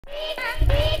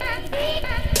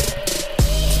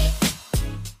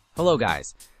Hello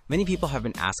guys, many people have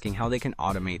been asking how they can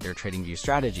automate their TradingView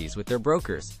strategies with their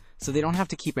brokers so they don't have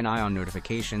to keep an eye on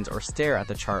notifications or stare at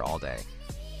the chart all day.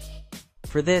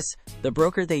 For this, the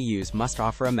broker they use must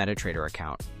offer a MetaTrader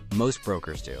account. Most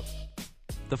brokers do.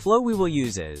 The flow we will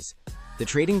use is, the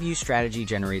TradingView strategy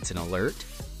generates an alert,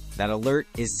 that alert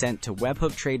is sent to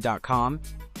WebhookTrade.com,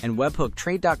 and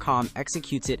WebhookTrade.com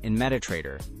executes it in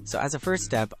MetaTrader. So as a first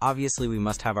step, obviously we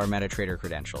must have our MetaTrader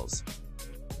credentials.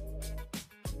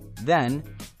 Then,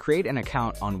 create an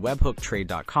account on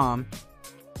WebhookTrade.com.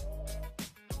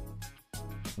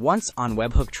 Once on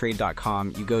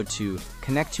WebhookTrade.com, you go to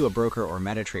Connect to a Broker or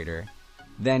MetaTrader,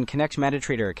 then Connect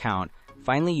MetaTrader account.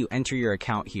 Finally, you enter your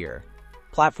account here,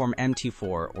 platform MT4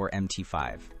 or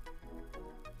MT5.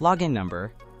 Login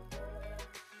number,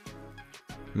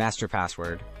 master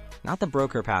password, not the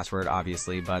broker password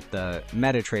obviously, but the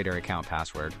MetaTrader account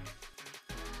password,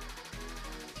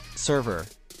 server,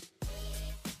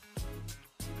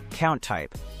 account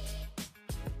type,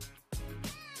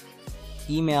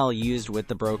 email used with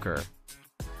the broker.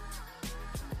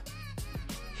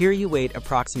 Here you wait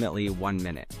approximately 1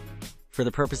 minute. For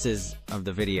the purposes of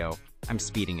the video, I'm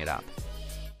speeding it up.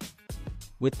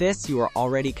 With this, you are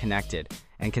already connected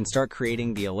and can start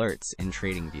creating the alerts in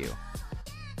TradingView.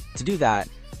 To do that,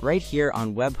 right here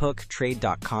on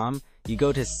WebhookTrade.com, you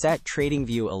go to Set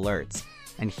TradingView Alerts,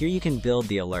 and here you can build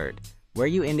the alert, where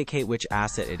you indicate which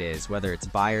asset it is, whether it's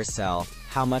buy or sell,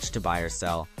 how much to buy or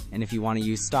sell, and if you want to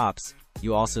use stops,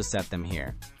 you also set them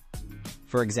here.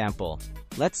 For example,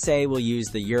 let's say we'll use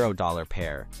the euro-dollar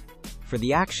pair. For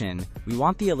the action, we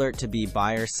want the alert to be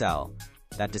buy or sell.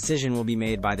 That decision will be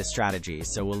made by the strategy,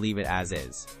 so we'll leave it as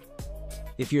is.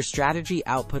 If your strategy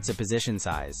outputs a position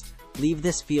size, leave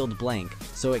this field blank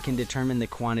so it can determine the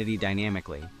quantity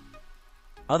dynamically.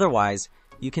 Otherwise,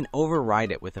 you can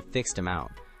override it with a fixed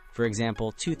amount, for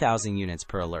example, 2,000 units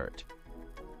per alert.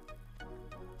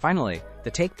 Finally, the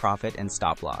take profit and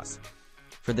stop loss.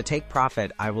 For the take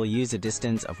profit, I will use a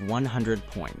distance of 100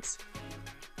 points.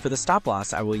 For the stop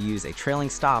loss, I will use a trailing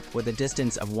stop with a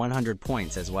distance of 100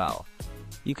 points as well.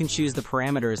 You can choose the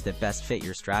parameters that best fit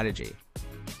your strategy.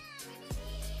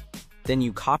 Then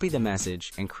you copy the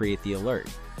message and create the alert,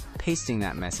 pasting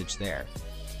that message there.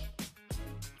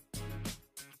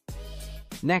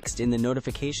 Next, in the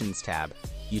Notifications tab,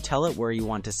 you tell it where you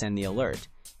want to send the alert,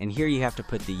 and here you have to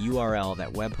put the URL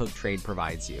that WebhookTrade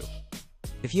provides you.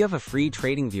 If you have a free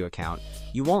TradingView account,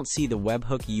 you won't see the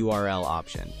webhook URL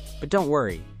option, but don't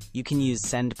worry, you can use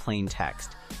Send Plain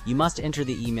Text. You must enter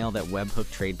the email that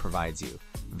WebhookTrade provides you,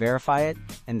 verify it,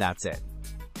 and that's it.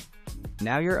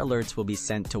 Now your alerts will be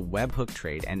sent to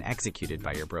WebhookTrade and executed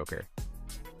by your broker.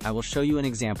 I will show you an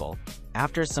example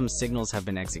after some signals have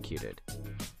been executed.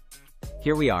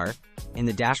 Here we are in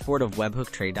the dashboard of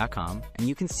WebhookTrade.com, and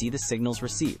you can see the signals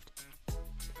received.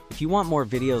 If you want more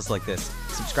videos like this,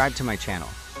 subscribe to my channel.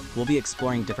 We'll be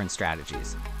exploring different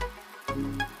strategies.